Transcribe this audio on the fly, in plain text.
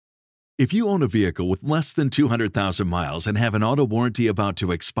If you own a vehicle with less than 200,000 miles and have an auto warranty about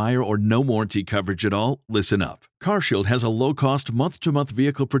to expire or no warranty coverage at all, listen up. CarShield has a low-cost month-to-month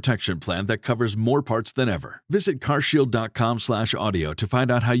vehicle protection plan that covers more parts than ever. Visit carshield.com/audio to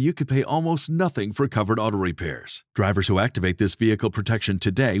find out how you could pay almost nothing for covered auto repairs. Drivers who activate this vehicle protection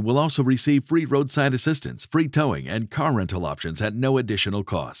today will also receive free roadside assistance, free towing, and car rental options at no additional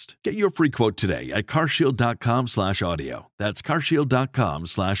cost. Get your free quote today at carshield.com/audio. That's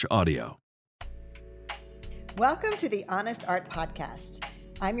carshield.com/audio. Welcome to the Honest Art Podcast.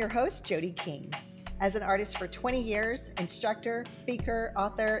 I'm your host, Jody King. As an artist for 20 years, instructor, speaker,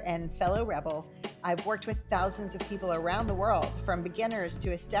 author, and fellow rebel, I've worked with thousands of people around the world, from beginners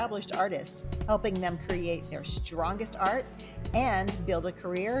to established artists, helping them create their strongest art and build a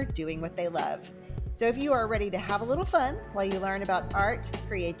career doing what they love. So if you are ready to have a little fun while you learn about art,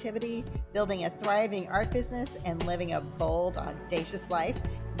 creativity, building a thriving art business, and living a bold, audacious life,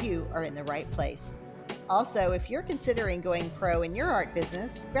 you are in the right place. Also, if you're considering going pro in your art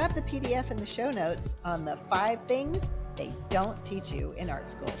business, grab the PDF in the show notes on the 5 things they don't teach you in art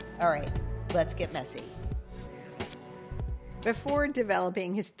school. All right, let's get messy. Before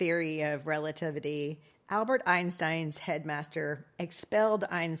developing his theory of relativity, Albert Einstein's headmaster expelled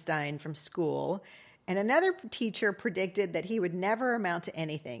Einstein from school, and another teacher predicted that he would never amount to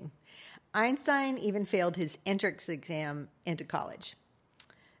anything. Einstein even failed his entrance exam into college.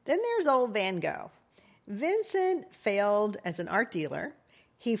 Then there's old Van Gogh. Vincent failed as an art dealer.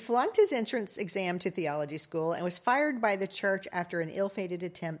 He flunked his entrance exam to theology school and was fired by the church after an ill-fated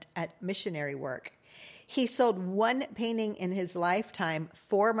attempt at missionary work. He sold 1 painting in his lifetime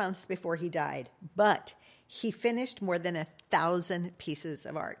 4 months before he died, but he finished more than 1,000 pieces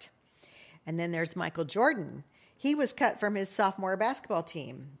of art. And then there's Michael Jordan. He was cut from his sophomore basketball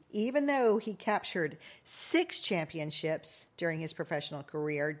team. Even though he captured 6 championships during his professional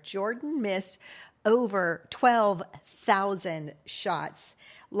career, Jordan missed over 12,000 shots,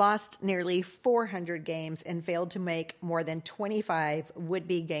 lost nearly 400 games, and failed to make more than 25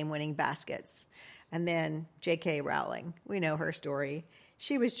 would-be game-winning baskets. And then J.K. Rowling, we know her story.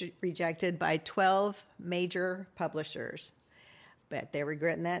 She was rejected by 12 major publishers. Bet they're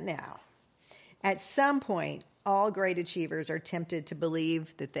regretting that now. At some point, all great achievers are tempted to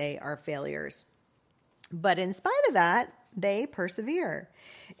believe that they are failures. But in spite of that, they persevere.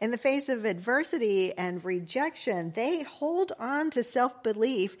 In the face of adversity and rejection, they hold on to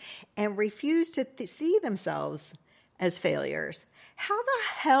self-belief and refuse to see themselves as failures. How the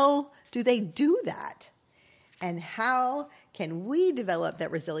hell do they do that? And how can we develop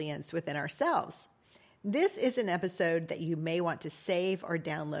that resilience within ourselves? This is an episode that you may want to save or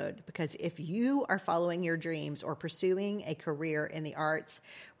download, because if you are following your dreams or pursuing a career in the arts,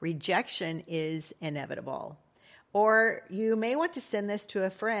 rejection is inevitable. Or you may want to send this to a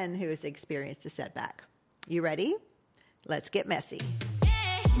friend who has experienced a setback. You ready? Let's get messy.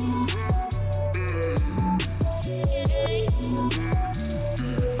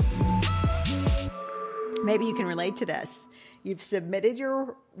 Maybe you can relate to this. You've submitted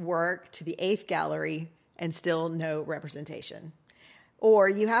your work to the 8th gallery and still no representation. Or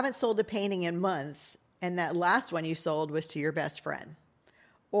you haven't sold a painting in months, and that last one you sold was to your best friend.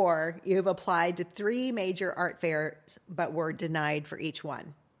 Or you've applied to 3 major art fairs but were denied for each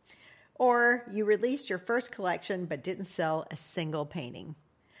one. Or you released your first collection but didn't sell a single painting.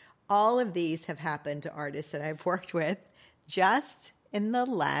 All of these have happened to artists that I've worked with just in the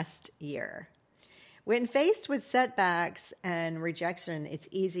last year. When faced with setbacks and rejection, it's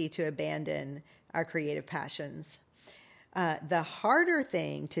easy to abandon our creative passions. The harder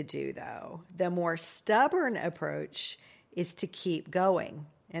thing to do, though, the more stubborn approach, is to keep going.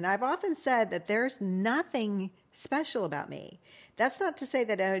 And I've often said that there's nothing special about me. That's not to say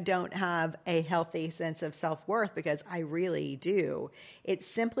that I don't have a healthy sense of self-worth, because I really do. It's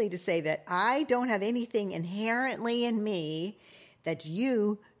simply to say that I don't have anything inherently in me that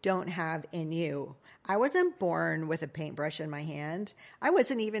you don't have in you. I wasn't born with a paintbrush in my hand. I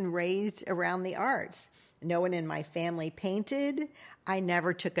wasn't even raised around the arts. No one in my family painted. I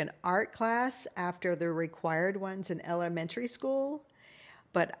never took an art class after the required ones in elementary school.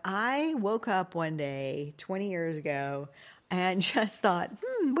 But I woke up one day 20 years ago and just thought,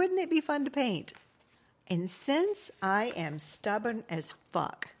 wouldn't it be fun to paint? And since I am stubborn as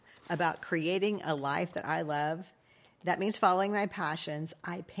fuck about creating a life that I love, that means following my passions,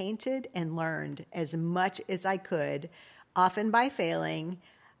 I painted and learned as much as I could, often by failing,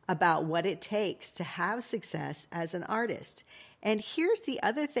 about what it takes to have success as an artist. And here's the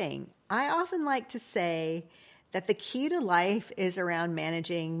other thing. I often like to say that the key to life is around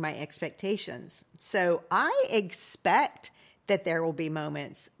managing my expectations. So I expect that there will be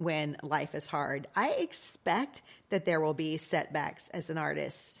moments when life is hard. I expect that there will be setbacks as an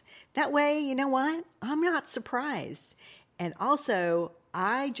artist. That way, you know what? I'm not surprised. And also,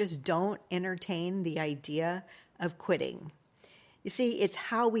 I just don't entertain the idea of quitting. You see, it's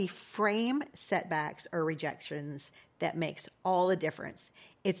how we frame setbacks or rejections that makes all the difference.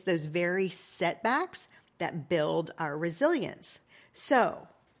 It's those very setbacks that build our resilience. So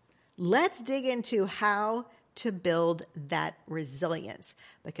let's dig into how to build that resilience,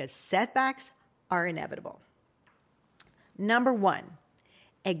 because setbacks are inevitable. Number one,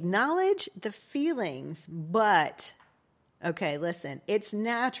 acknowledge the feelings, but, okay, listen, it's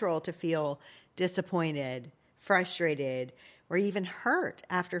natural to feel disappointed, frustrated, or even hurt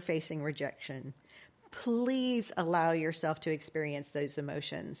after facing rejection. Please allow yourself to experience those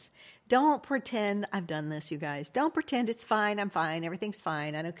emotions. Don't pretend, I've done this, you guys. Don't pretend it's fine, I'm fine, everything's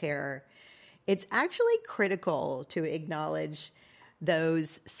fine, I don't care. It's actually critical to acknowledge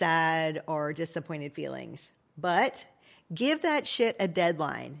those sad or disappointed feelings. But give that shit a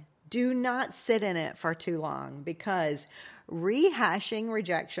deadline. Do not sit in it for too long, because rehashing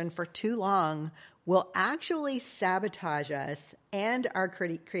rejection for too long will actually sabotage us and our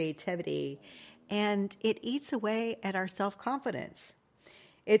creativity, and it eats away at our self-confidence.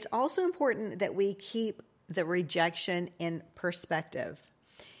 It's also important that we keep the rejection in perspective.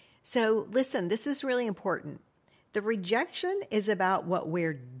 So listen, this is really important. The rejection is about what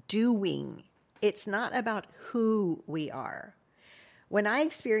we're doing. It's not about who we are. When I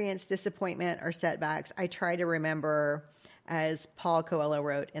experience disappointment or setbacks, I try to remember, as Paul Coelho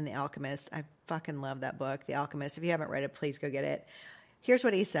wrote in The Alchemist. I fucking love that book, The Alchemist. If you haven't read it, please go get it. Here's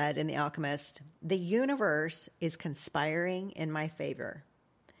what he said in The Alchemist. The universe is conspiring in my favor.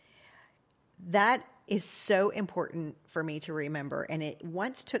 That is so important for me to remember. And it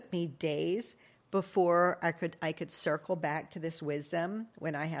once took me days before I could circle back to this wisdom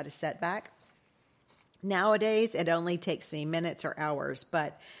when I had a setback. Nowadays, it only takes me minutes or hours.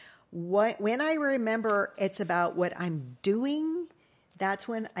 But when I remember it's about what I'm doing, that's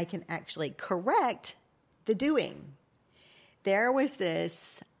when I can actually correct the doing. There was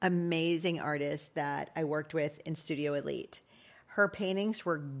this amazing artist that I worked with in Studio Elite. Her paintings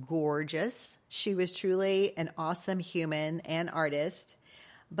were gorgeous. She was truly an awesome human and artist.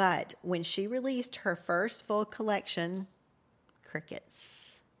 But when she released her first full collection,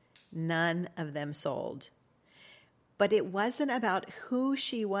 crickets. None of them sold. But it wasn't about who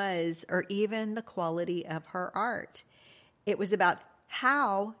she was or even the quality of her art. It was about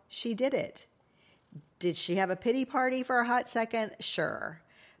how she did it. Did she have a pity party for a hot second? Sure.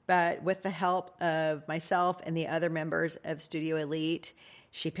 But with the help of myself and the other members of Studio Elite,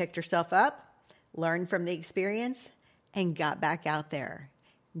 she picked herself up, learned from the experience, and got back out there.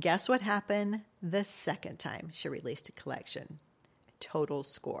 Guess what happened the second time she released a collection? Total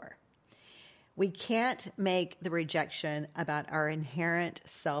score. We can't make the rejection about our inherent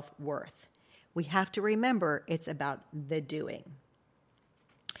self-worth. We have to remember it's about the doing.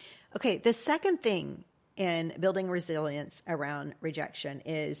 Okay, the second thing in building resilience around rejection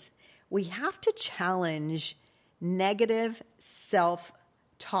is we have to challenge negative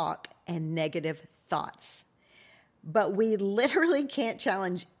self-talk and negative thoughts. But we literally can't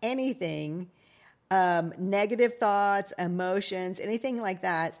challenge anything, negative thoughts, emotions, anything like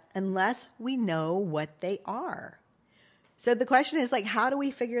that, unless we know what they are. So the question is, like, how do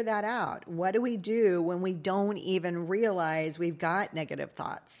we figure that out? What do we do when we don't even realize we've got negative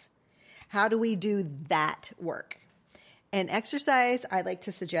thoughts? How do we do that work? An exercise I like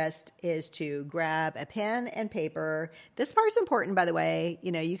to suggest is to grab a pen and paper. This part's important, by the way.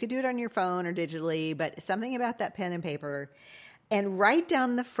 You know, you could do it on your phone or digitally, but something about that pen and paper, and write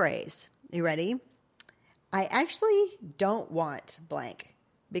down the phrase. You ready? I actually don't want blank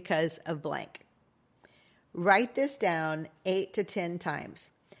because of blank. Write this down 8 to 10 times.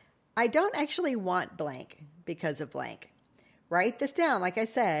 I don't actually want blank because of blank. Write this down, like I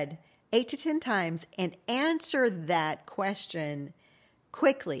said, 8 to 10 times, and answer that question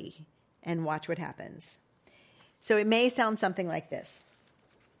quickly and watch what happens. So it may sound something like this.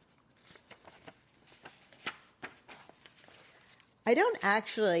 I don't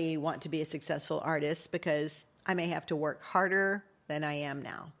actually want to be a successful artist because I may have to work harder than I am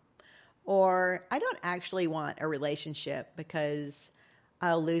now. Or I don't actually want a relationship because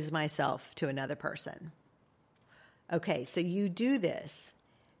I'll lose myself to another person. Okay, so you do this.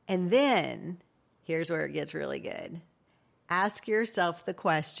 And then, here's where it gets really good. Ask yourself the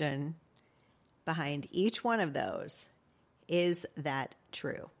question behind each one of those, is that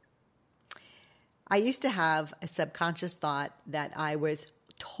true? I used to have a subconscious thought that I was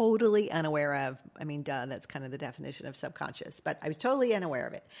totally unaware of. I mean, duh, that's kind of the definition of subconscious, but I was totally unaware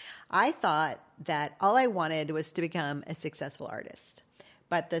of it. I thought that all I wanted was to become a successful artist.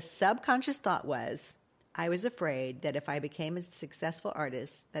 But the subconscious thought was, I was afraid that if I became a successful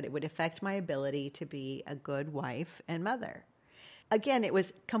artist, that it would affect my ability to be a good wife and mother. Again, it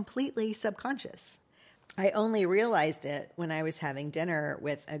was completely subconscious. I only realized it when I was having dinner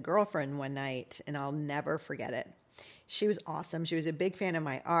with a girlfriend one night, and I'll never forget it. She was awesome. She was a big fan of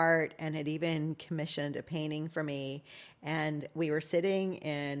my art and had even commissioned a painting for me. And we were sitting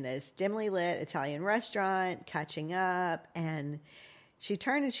in this dimly lit Italian restaurant, catching up, and she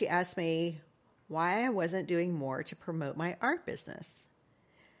turned and she asked me why I wasn't doing more to promote my art business.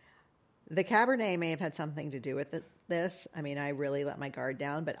 The Cabernet may have had something to do with this. I mean, I really let my guard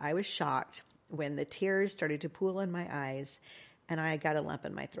down, but I was shocked when the tears started to pool in my eyes and I got a lump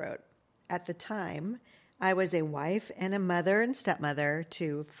in my throat. At the time, I was a wife and a mother and stepmother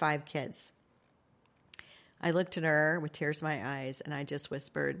to 5 kids. I looked at her with tears in my eyes and I just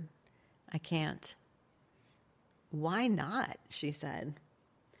whispered, I can't. Why not? She said.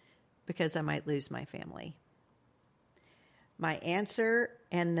 Because I might lose my family. My answer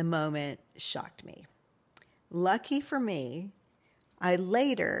and the moment shocked me. Lucky for me, I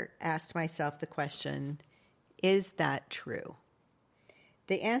later asked myself the question, is that true?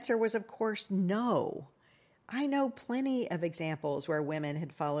 The answer was, of course, no. I know plenty of examples where women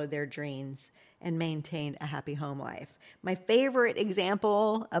had followed their dreams and maintained a happy home life. My favorite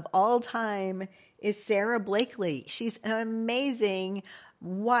example of all time is Sarah Blakely. She's an amazing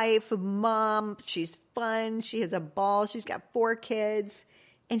wife, mom. She's fun. She has a ball. She's got 4 kids,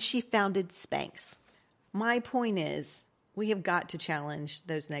 and she founded Spanx. My point is, we have got to challenge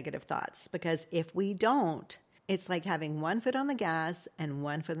those negative thoughts, because if we don't, it's like having one foot on the gas and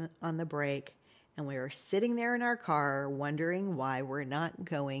one foot on the brake, and we are sitting there in our car wondering why we're not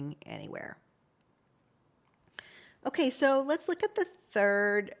going anywhere. Okay, so let's look at the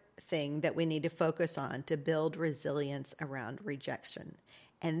third thing that we need to focus on to build resilience around rejection.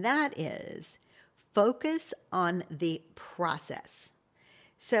 And that is focus on the process.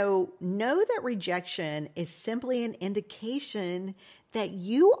 So know that rejection is simply an indication that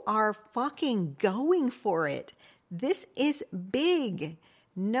you are fucking going for it. This is big.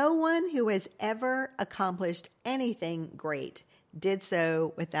 No one who has ever accomplished anything great did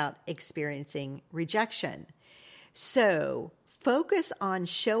so without experiencing rejection. So focus on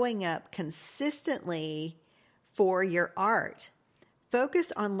showing up consistently for your art.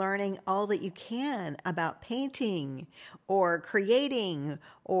 Focus on learning all that you can about painting or creating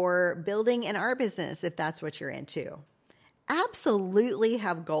or building an art business if that's what you're into. Absolutely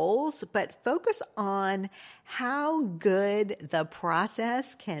have goals, but focus on how good the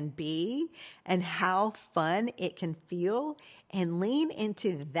process can be and how fun it can feel, and lean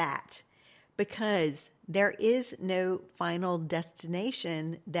into that, because there is no final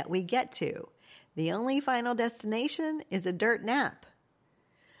destination that we get to. The only final destination is a dirt nap.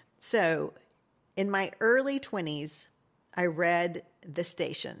 So in my early 20s, I read The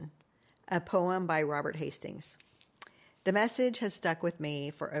Station, a poem by Robert Hastings. The message has stuck with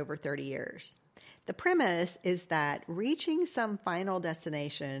me for over 30 years. The premise is that reaching some final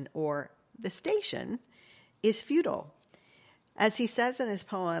destination, or the station, is futile. As he says in his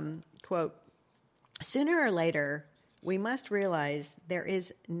poem, quote, sooner or later, we must realize there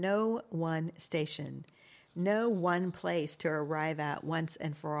is no one station, no one place to arrive at once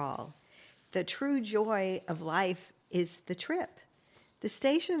and for all. The true joy of life is the trip. The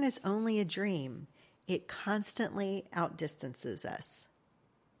station is only a dream. It constantly outdistances us.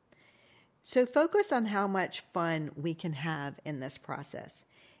 So focus on how much fun we can have in this process.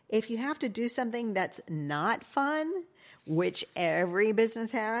 If you have to do something that's not fun, which every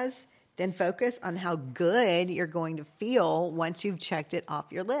business has, then focus on how good you're going to feel once you've checked it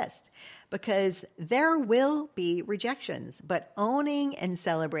off your list. Because there will be rejections, but owning and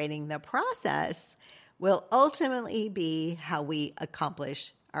celebrating the process will ultimately be how we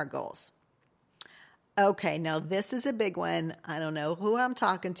accomplish our goals. Okay, now this is a big one. I don't know who I'm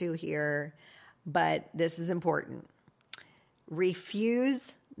talking to here, but this is important.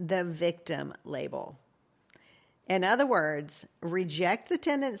 Refuse the victim label. In other words, reject the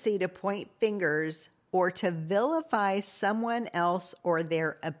tendency to point fingers or to vilify someone else or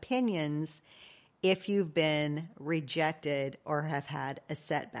their opinions if you've been rejected or have had a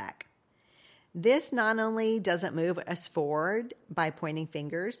setback. This not only doesn't move us forward by pointing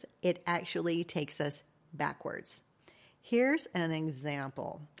fingers, it actually takes us backwards. Here's an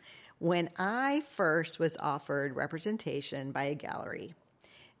example. When I first was offered representation by a gallery,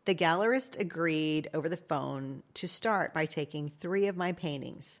 The gallerist agreed over the phone to start by taking 3 of my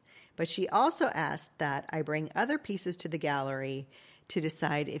paintings, but she also asked that I bring other pieces to the gallery to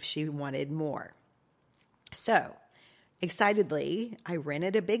decide if she wanted more. So, excitedly, I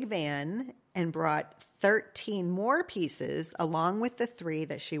rented a big van and brought 13 more pieces along with the 3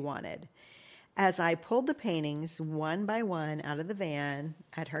 that she wanted. As I pulled the paintings one by one out of the van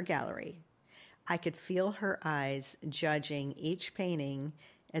at her gallery, I could feel her eyes judging each painting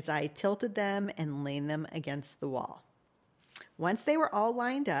as I tilted them and leaned them against the wall. Once they were all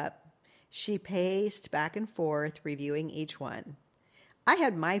lined up, she paced back and forth, reviewing each one. I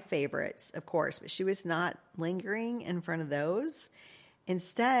had my favorites, of course, but she was not lingering in front of those.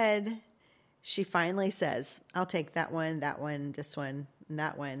 Instead, she finally says, I'll take that one, this one, and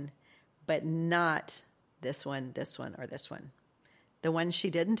that one, but not this one, or this one. The ones she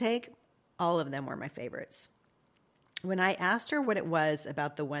didn't take, all of them were my favorites. When I asked her what it was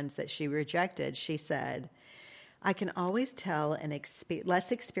about the ones that she rejected, she said, I can always tell an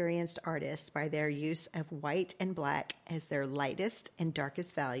less experienced artist by their use of white and black as their lightest and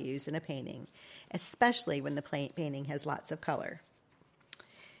darkest values in a painting, especially when the painting has lots of color.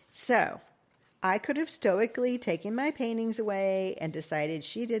 So, I could have stoically taken my paintings away and decided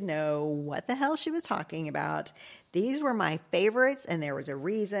she didn't know what the hell she was talking about. These were my favorites, and there was a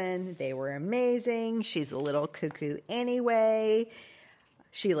reason. They were amazing. She's a little cuckoo anyway.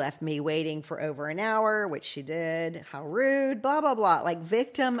 She left me waiting for over an hour, which she did. How rude, blah, blah, blah. Like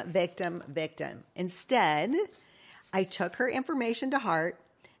victim, victim, victim. Instead, I took her information to heart,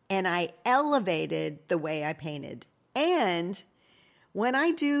 and I elevated the way I painted. And when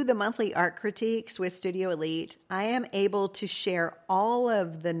I do the monthly art critiques with Studio Elite, I am able to share all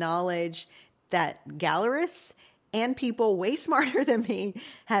of the knowledge that gallerists and people way smarter than me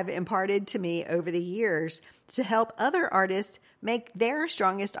have imparted to me over the years to help other artists make their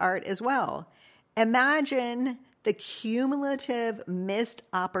strongest art as well. Imagine the cumulative missed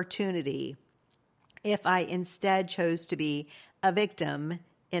opportunity if I instead chose to be a victim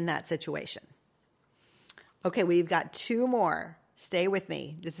in that situation. Okay, we've got 2 more. Stay with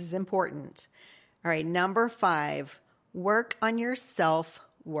me. This is important. All right, number 5, work on your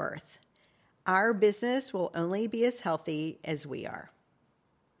self-worth. Our business will only be as healthy as we are.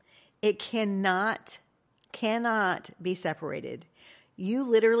 It cannot be separated. You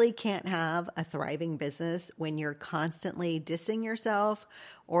literally can't have a thriving business when you're constantly dissing yourself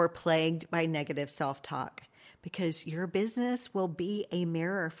or plagued by negative self-talk, because your business will be a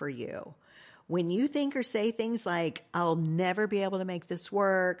mirror for you. When you think or say things like, I'll never be able to make this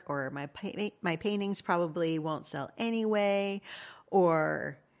work, or my paintings probably won't sell anyway,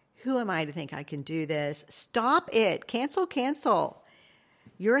 or who am I to think I can do this? Stop it. Cancel.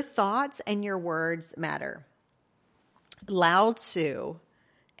 Your thoughts and your words matter. Lao Tzu,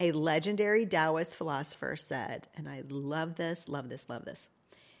 a legendary Taoist philosopher, said, and I love this.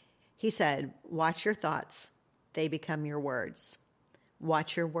 He said, watch your thoughts. They become your words.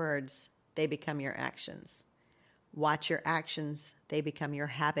 Watch your words. They become your actions. Watch your actions. They become your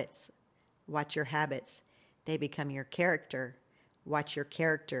habits. Watch your habits. They become your character. Watch your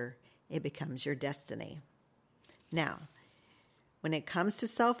character. It becomes your destiny. Now, when it comes to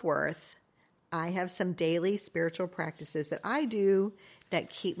self-worth, I have some daily spiritual practices that I do that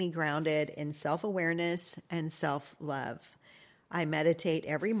keep me grounded in self-awareness and self-love. I meditate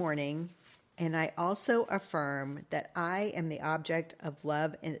every morning, and I also affirm that I am the object of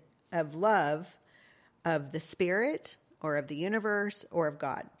love of the spirit or of the universe or of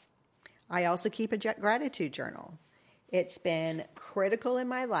God. I also keep a gratitude journal. It's been critical in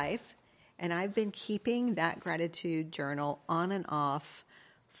my life, and I've been keeping that gratitude journal on and off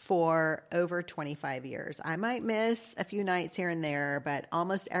for over 25 years. I might miss a few nights here and there, but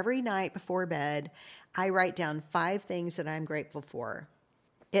almost every night before bed, I write down 5 things that I'm grateful for.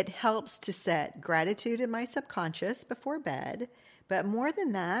 It helps to set gratitude in my subconscious before bed, but more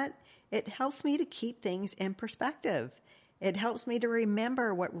than that, it helps me to keep things in perspective. It helps me to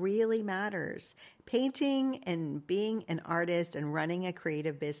remember what really matters. Painting and being an artist and running a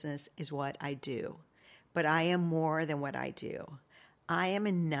creative business is what I do, but I am more than what I do. I am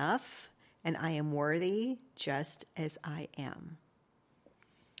enough, and I am worthy just as I am.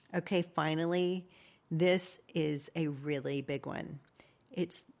 Okay, finally, this is a really big one.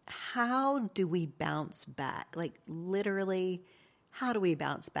 It's how do we bounce back? Like literally, how do we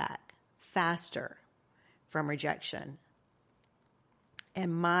bounce back faster from rejection?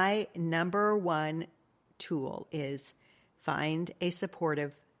 And my number 1 tool is find a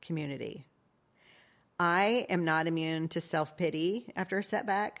supportive community. I am not immune to self-pity after a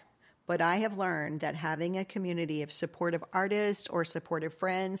setback, But I have learned that having a community of supportive artists or supportive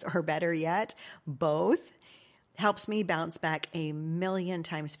friends, or better yet, both, helps me bounce back a million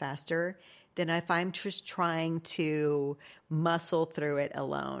times faster than if I'm just trying to muscle through it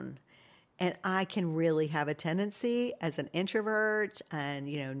alone. And I can really have a tendency as an introvert and,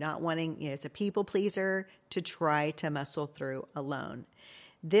 not wanting, as a people pleaser, to try to muscle through alone.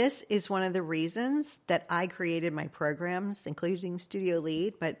 This is one of the reasons that I created my programs, including Studio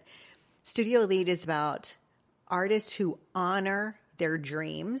Lead. But Studio Lead is about artists who honor their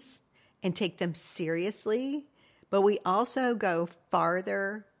dreams and take them seriously, but we also go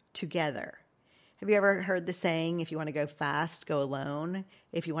farther together. Have you ever heard the saying, if you want to go fast, go alone?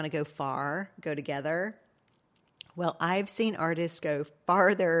 If you want to go far, go together? Well, I've seen artists go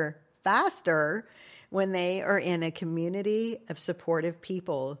farther, faster when they are in a community of supportive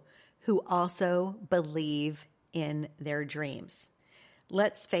people who also believe in their dreams.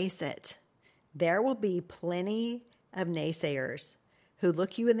 Let's face it, there will be plenty of naysayers who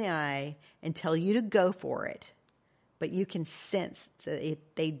look you in the eye and tell you to go for it, but you can sense that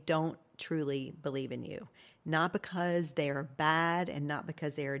they don't truly believe in you. Not because they are bad and not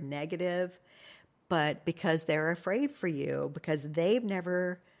because they are negative, but because they're afraid for you, because they've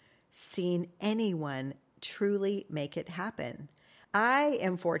never seen anyone truly make it happen. I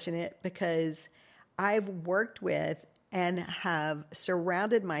am fortunate because I've worked with and have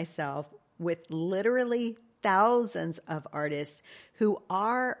surrounded myself with literally thousands of artists who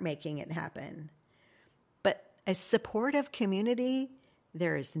are making it happen. But a supportive community,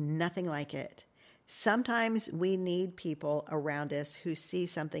 there is nothing like it. Sometimes we need people around us who see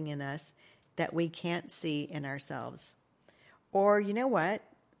something in us that we can't see in ourselves. Or you know what?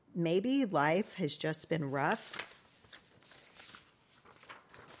 Maybe life has just been rough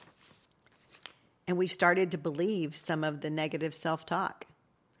and we've started to believe some of the negative self-talk.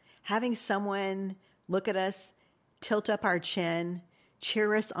 Having someone look at us, tilt up our chin,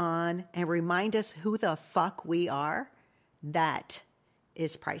 cheer us on, and remind us who the fuck we are, that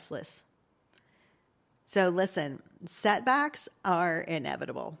is priceless. So listen, setbacks are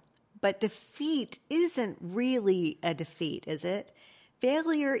inevitable, but defeat isn't really a defeat, is it?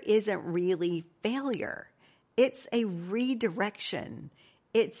 Failure isn't really failure. It's a redirection.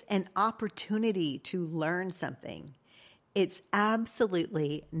 It's an opportunity to learn something. It's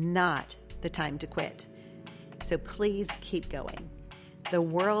absolutely not the time to quit. So please keep going. The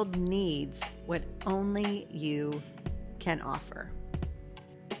world needs what only you can offer.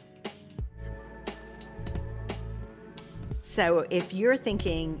 So if you're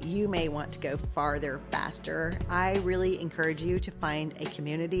thinking you may want to go farther, faster, I really encourage you to find a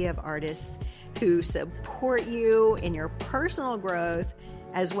community of artists who support you in your personal growth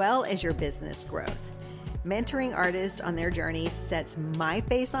as well as your business growth. Mentoring artists on their journey sets my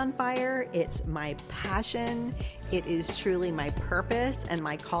face on fire. It's my passion. It is truly my purpose and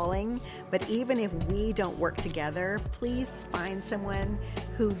my calling. But even if we don't work together, please find someone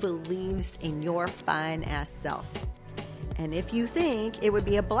who believes in your fine-ass self. And if you think it would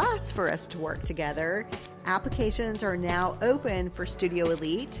be a blast for us to work together, applications are now open for Studio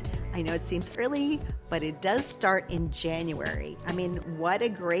Elite. I know it seems early, but it does start in January. I mean, what a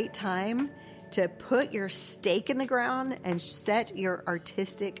great time to put your stake in the ground and set your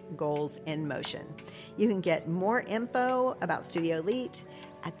artistic goals in motion. You can get more info about Studio Elite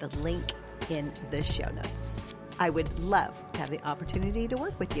at the link in the show notes. I would love to have the opportunity to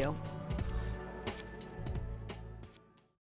work with you.